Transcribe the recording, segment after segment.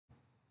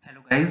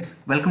Guys,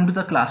 welcome to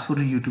the Class 4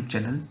 YouTube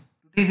channel.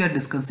 Today we are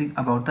discussing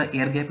about the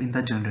air gap in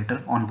the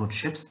generator on board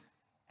ships,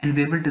 and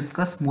we will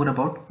discuss more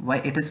about why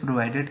it is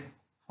provided,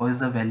 how is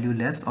the value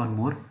less or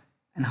more,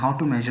 and how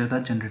to measure the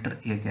generator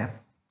air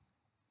gap.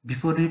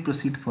 Before we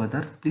proceed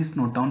further, please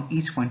note down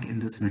each point in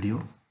this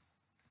video.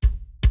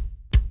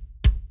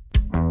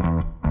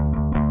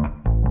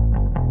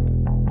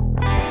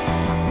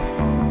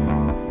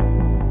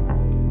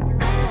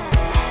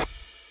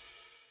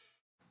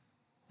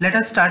 Let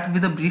us start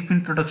with a brief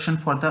introduction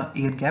for the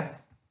air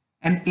gap.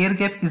 An air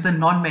gap is a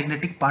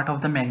non-magnetic part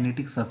of the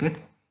magnetic circuit.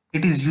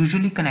 It is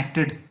usually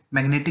connected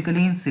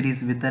magnetically in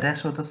series with the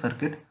rest of the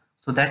circuit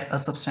so that a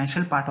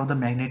substantial part of the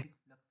magnetic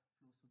flux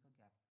flows through the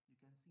gap. You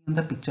can see in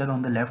the picture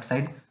on the left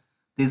side,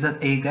 there is an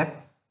air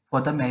gap for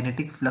the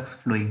magnetic flux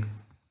flowing.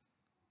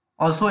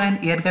 Also, an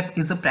air gap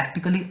is a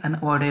practically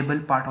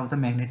unavoidable part of the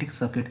magnetic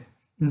circuit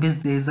in which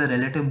there is a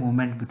relative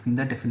movement between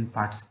the different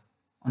parts.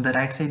 On the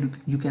right side,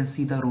 you can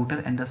see the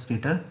rotor and the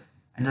stator,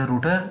 and the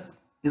rotor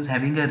is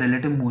having a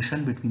relative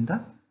motion between the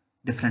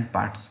different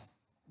parts.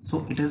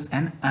 So it is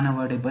an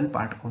unavoidable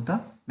part of the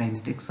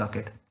magnetic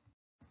circuit.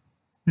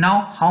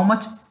 Now, how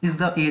much is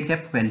the air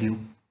gap value?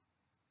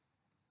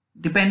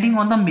 Depending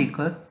on the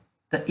maker,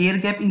 the air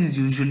gap is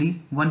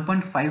usually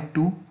 1.5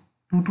 to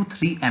 2 to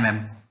 3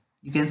 mm.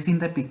 You can see in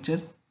the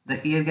picture, the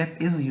air gap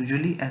is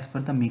usually, as per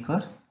the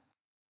maker,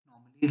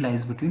 normally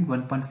lies between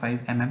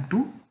 1.5 mm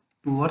to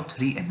 2 or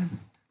 3 mm.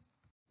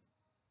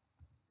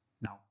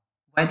 Now,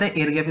 why the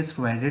air gap is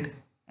provided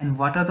and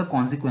what are the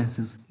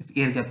consequences if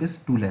air gap is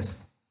too less?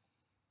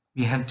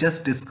 We have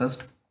just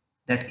discussed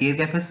that air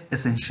gap is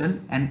essential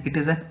and it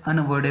is an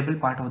unavoidable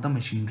part of the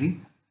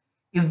machinery.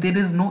 If there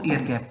is no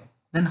air gap,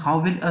 then how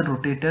will a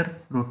rotator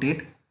rotate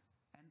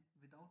and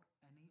without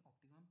any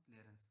optimum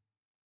clearance?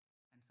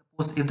 And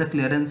suppose if the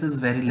clearance is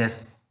very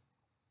less,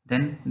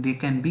 then there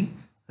can be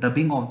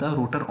rubbing of the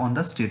rotor on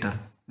the stator,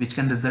 which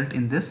can result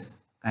in this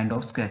kind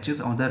of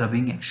scratches or the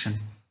rubbing action,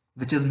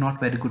 which is not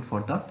very good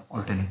for the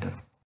alternator.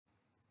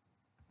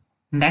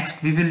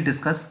 Next, we will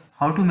discuss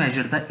how to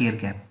measure the air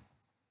gap.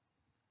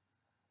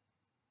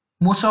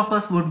 Most of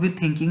us would be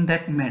thinking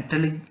that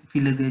metallic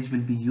feeler gauge will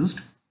be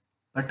used,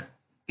 but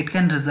it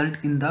can result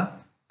in the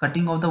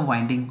cutting of the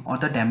winding or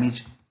the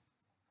damage.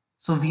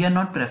 So we are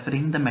not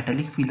preferring the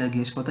metallic feeler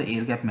gauge for the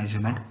air gap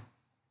measurement.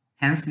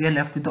 Hence, we are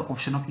left with the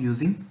option of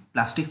using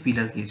plastic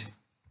feeler gauge.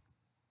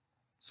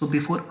 So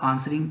before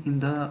answering in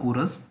the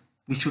orals,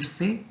 we should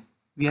say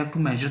we have to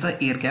measure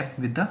the air gap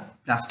with the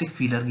plastic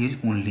feeler gauge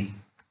only.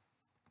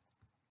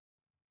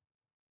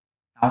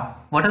 Now,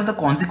 what are the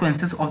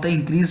consequences of the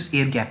increased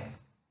air gap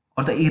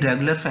or the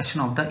irregular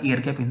fashion of the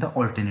air gap in the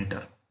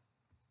alternator?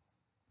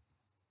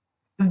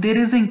 If there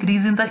is an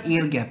increase in the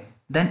air gap,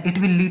 then it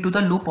will lead to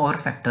the low power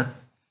factor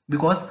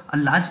because a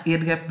large air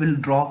gap will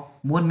draw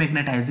more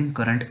magnetizing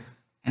current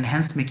and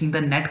hence making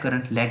the net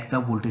current lag the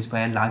voltage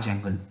by a large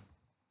angle.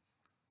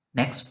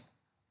 Next,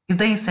 if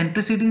the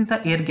eccentricity in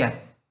the air gap,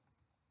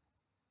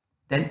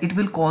 then it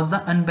will cause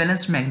the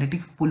unbalanced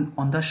magnetic pull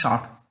on the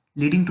shaft,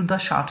 leading to the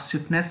shaft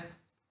stiffness,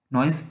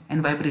 noise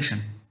and vibration.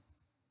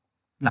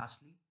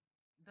 Lastly,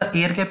 if the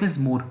air gap is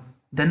more,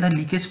 then the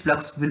leakage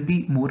flux will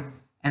be more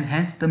and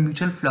hence the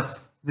mutual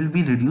flux will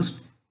be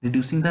reduced,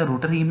 reducing the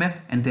rotor EMF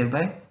and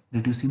thereby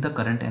reducing the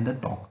current and the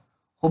torque.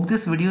 Hope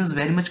this video is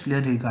very much clear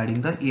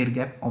regarding the air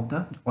gap of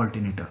the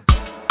alternator.